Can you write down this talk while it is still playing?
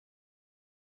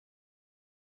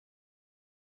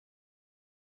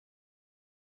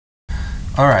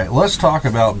Alright, let's talk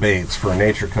about baits for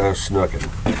Nature Coast snooking.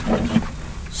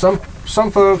 Some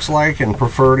folks like and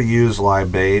prefer to use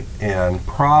live bait, and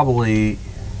probably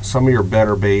some of your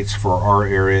better baits for our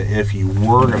area, if you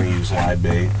were going to use live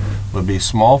bait, would be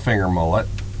small finger mullet,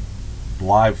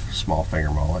 live small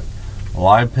finger mullet,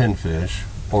 live pinfish,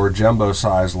 or jumbo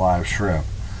size live shrimp.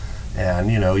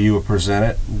 And you would present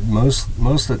it. Most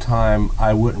of the time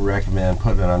I wouldn't recommend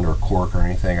putting it under a cork or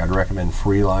anything. I'd recommend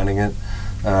free lining it.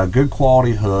 Good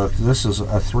quality hook. This is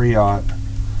a 3/0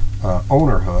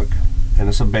 owner hook, and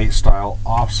it's a bait style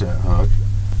offset hook,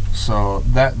 so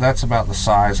that's about the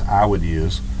size I would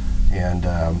use. And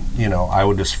I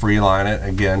would just free line it,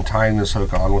 again tying this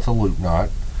hook on with a loop knot.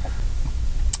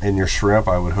 And your shrimp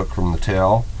I would hook from the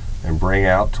tail and bring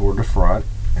out toward the front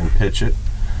and pitch it.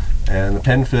 And the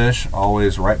pinfish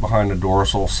always right behind the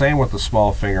dorsal. Same with the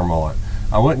small finger mullet.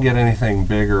 I wouldn't get anything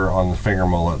bigger on the finger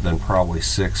mullet than probably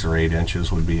 6 or 8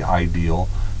 inches would be ideal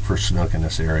for snook in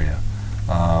this area.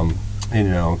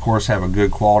 Of course, have a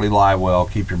good quality live well.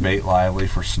 Keep your bait lively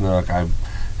for snook. I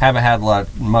haven't had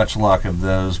much luck of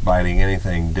those biting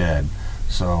anything dead.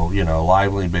 So,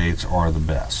 lively baits are the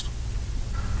best.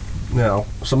 Now,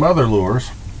 some other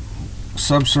lures.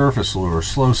 Subsurface lures,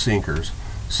 slow sinkers.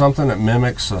 Something that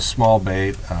mimics a small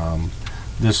bait.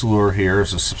 This lure here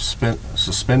is a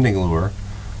suspending lure,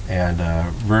 and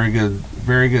very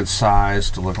good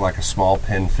size to look like a small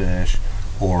pinfish,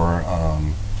 or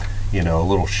a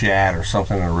little shad or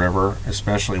something in the river,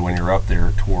 especially when you're up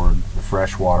there toward the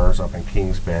fresh waters up in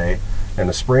Kings Bay. In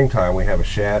the springtime we have a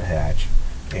shad hatch,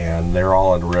 and they're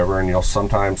all in the river, and you'll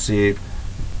sometimes see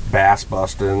bass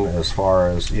busting, as far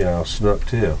as snook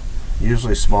too.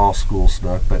 Usually small school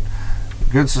snook, but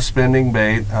good suspending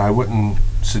bait. I wouldn't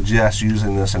suggest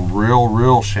using this in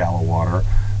real shallow water.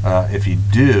 If you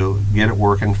do, get it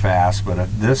working fast, but if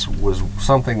this was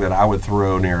something that I would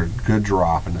throw near a good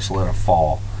drop and just let it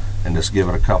fall, and just give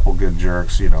it a couple good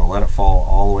jerks, let it fall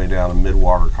all the way down to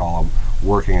mid-water column,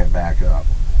 working it back up.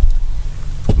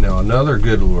 Now, another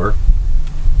good lure,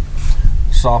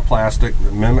 soft plastic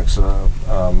that mimics a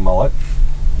mullet,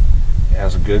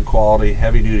 has a good quality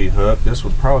heavy-duty hook. This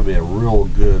would probably be a real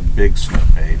good big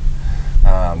snook bait.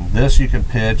 This you can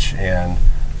pitch and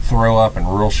throw up in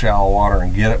real shallow water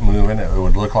and get it moving. It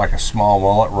would look like a small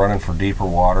mullet running for deeper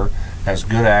water. Has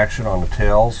good action on the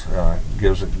tails,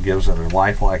 gives it a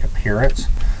lifelike appearance.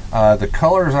 The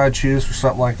colors I'd choose for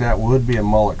something like that would be a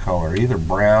mullet color, either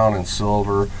brown and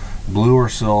silver, blue or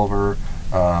silver,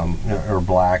 or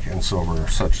black and silver,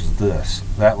 such as this.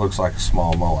 That looks like a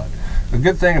small mullet. The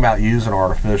good thing about using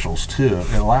artificials too,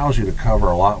 it allows you to cover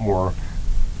a lot more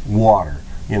water.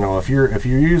 If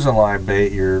you're using live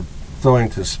bait, you're throwing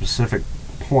to a specific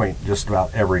point just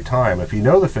about every time. If you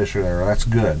know the fish are there, that's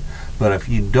good. But if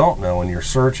you don't know and you're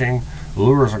searching,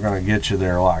 lures are going to get you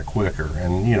there a lot quicker.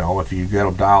 And if you get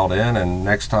them dialed in, and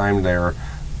next time they're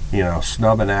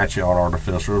snubbing at you on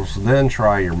artificials, then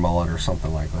try your mullet or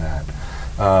something like that.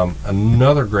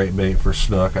 Another great bait for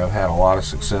snook I've had a lot of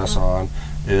success on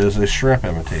is a shrimp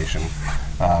imitation.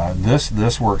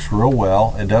 This works real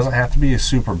well. It doesn't have to be a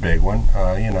super big one.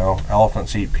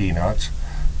 Elephants eat peanuts.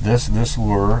 This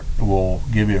lure will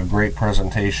give you a great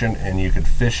presentation, and you could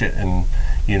fish it in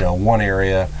one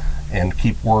area and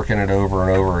keep working it over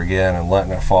and over again and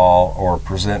letting it fall, or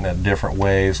presenting it different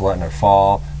ways, letting it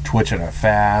fall, twitching it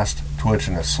fast,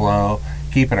 twitching it slow,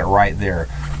 keeping it right there.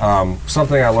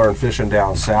 Something I learned fishing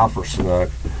down south for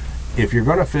snook, if you're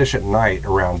going to fish at night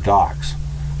around docks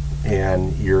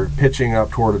and you're pitching up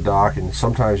toward a dock, and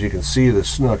sometimes you can see the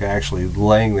snook actually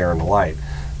laying there in the light,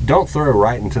 don't throw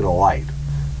right into the light.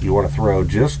 You want to throw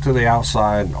just to the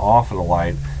outside and off of the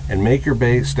light, and make your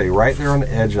bait stay right there on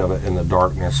the edge of it in the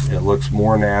darkness. It looks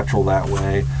more natural that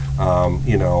way.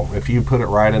 If you put it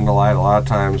right in the light, a lot of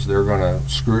times they're going to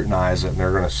scrutinize it, and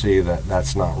they're going to see that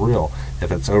that's not real.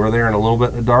 If it's over there in a little bit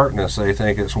in the darkness, they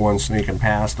think it's one sneaking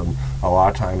past them. A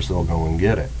lot of times they'll go and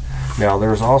get it. Now,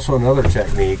 there's also another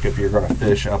technique if you're going to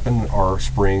fish up in our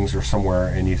springs or somewhere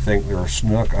and you think there's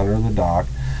snook under the dock,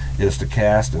 is to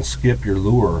cast and skip your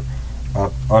lure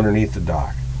up underneath the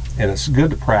dock. And it's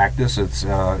good to practice. It's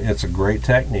a great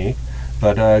technique.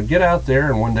 But get out there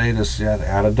and one day just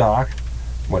at a dock,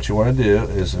 what you want to do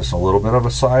is just a little bit of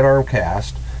a sidearm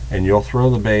cast, and you'll throw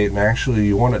the bait, and actually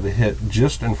you want it to hit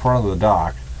just in front of the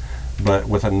dock, but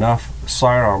with enough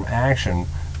sidearm action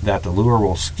that the lure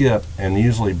will skip and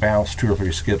usually bounce 2 or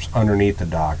 3 skips underneath the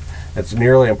dock. It's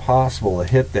nearly impossible to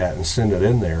hit that and send it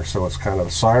in there, so it's kind of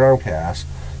a sidearm cast,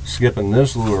 skipping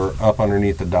this lure up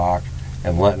underneath the dock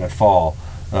and letting it fall.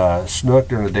 Snook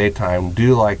during the daytime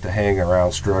do like to hang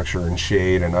around structure and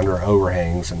shade and under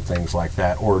overhangs and things like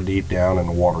that, or deep down in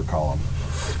the water column.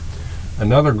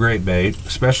 Another great bait,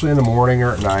 especially in the morning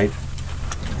or at night,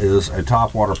 is a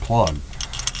topwater plug.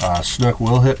 Snook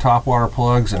will hit topwater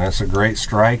plugs, and it's a great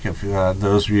strike. If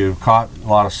those of you who've caught a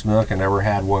lot of snook and never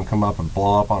had one come up and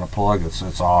blow up on a plug,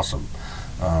 it's awesome.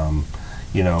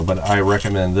 You know, but I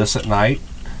recommend this at night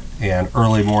and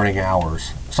early morning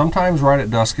hours. Sometimes right at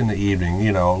dusk in the evening,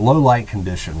 you know, low light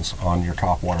conditions on your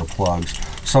topwater plugs.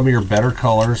 Some of your better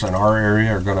colors in our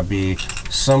area are going to be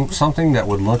something that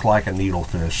would look like a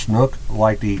needlefish. Snook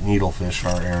like to eat needlefish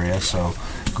in our area, so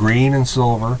green and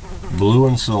silver, blue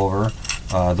and silver,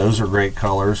 those are great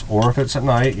colors. Or if it's at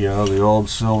night, you know, the old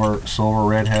silver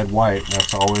redhead white,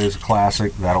 that's always a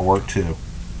classic. That'll work too.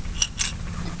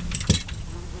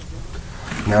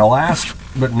 Now, last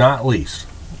but not least,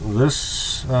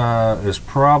 this is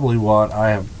probably what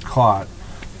I have caught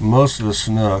most of the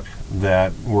snook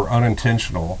that were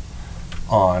unintentional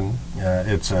on.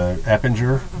 It's a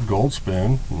Eppinger gold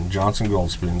spoon, and Johnson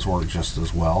gold spoons work just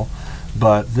as well.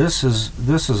 But this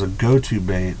is a go-to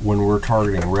bait when we're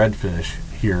targeting redfish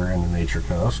here in the Nature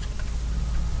Coast.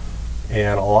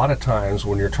 And a lot of times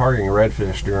when you're targeting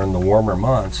redfish during the warmer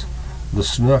months, the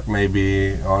snook may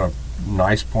be on a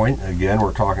nice point. Again,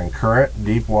 we're talking current,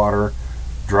 deep water,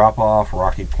 drop off,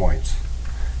 rocky points,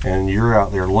 and you're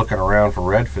out there looking around for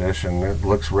redfish, and it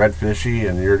looks redfishy,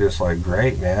 and you're just like,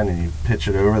 great, man, and you pitch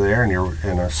it over there, and you're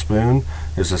in a spoon.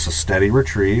 Is this a steady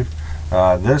retrieve?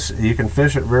 This, you can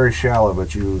fish it very shallow,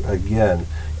 but you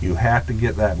have to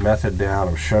get that method down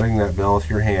of shutting that bell with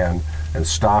your hand and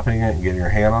stopping it and getting your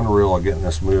hand on the reel and getting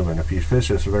this moving. If you fish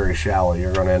this very shallow,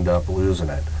 you're going to end up losing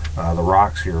it. The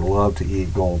rocks here love to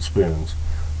eat gold spoons.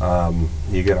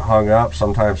 You get it hung up.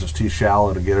 Sometimes it's too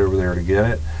shallow to get over there to get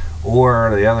it.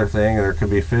 Or the other thing, there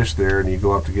could be fish there, and you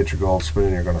go up to get your gold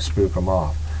spoon, you're going to spook them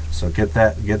off. So get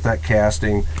that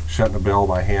casting, shutting the bell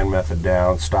by hand method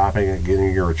down, stopping it,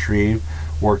 getting your retrieve.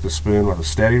 Work the spoon with a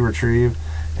steady retrieve.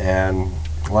 And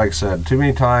like I said, too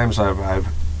many times I've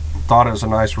thought it was a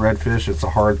nice redfish. It's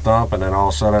a hard thump, and then all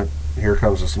of a sudden, here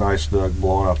comes this nice snook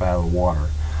blowing up out of the water.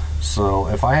 So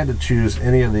if I had to choose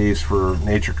any of these for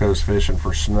Nature Coast fishing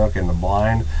for snook in the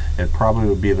blind, it probably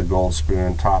would be the gold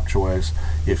spoon, top choice.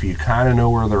 If you kind of know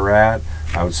where they're at,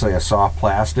 I would say a soft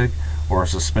plastic or a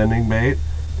suspending bait.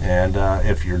 And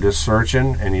if you're just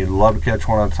searching and you'd love to catch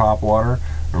one on top water,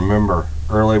 remember,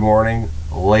 early morning,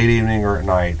 late evening, or at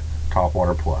night,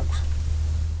 topwater plugs.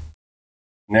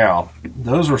 Now,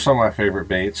 those were some of my favorite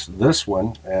baits. This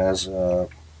one, as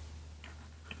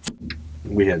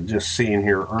we had just seen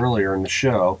here earlier in the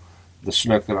show, the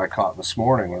snook that I caught this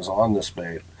morning was on this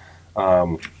bait.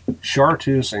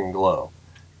 Chartreuse and glow.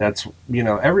 That's, you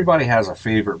know, everybody has a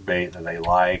favorite bait that they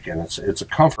like, and it's a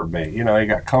comfort bait. You know, you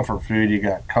got comfort food, you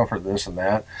got comfort this and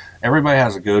that. Everybody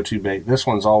has a go-to bait. This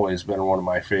one's always been one of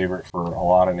my favorite for a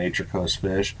lot of Nature Coast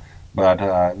fish, but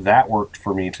that worked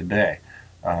for me today.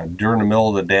 During the middle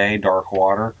of the day, dark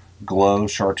water, glow,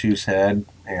 chartreuse head,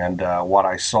 and what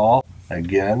I saw,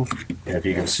 again, if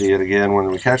you can see it again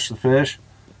when we catch the fish,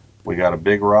 we got a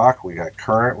big rock, we got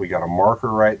current, we got a marker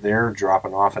right there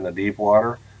dropping off into deep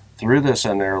water. Threw this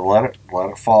in there, let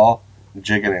it fall,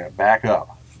 jigging it back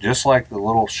up, just like the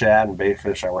little shad and bait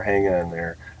fish that were hanging in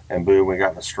there, and boom, we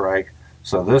got the strike.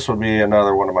 So this would be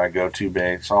another one of my go-to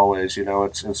baits. Always, you know,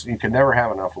 it's you can never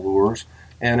have enough lures,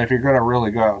 and if you're going to really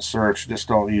go out and search, just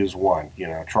don't use one. You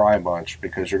know, try a bunch,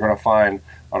 because you're going to find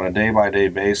on a day-by-day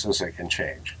basis it can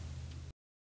change.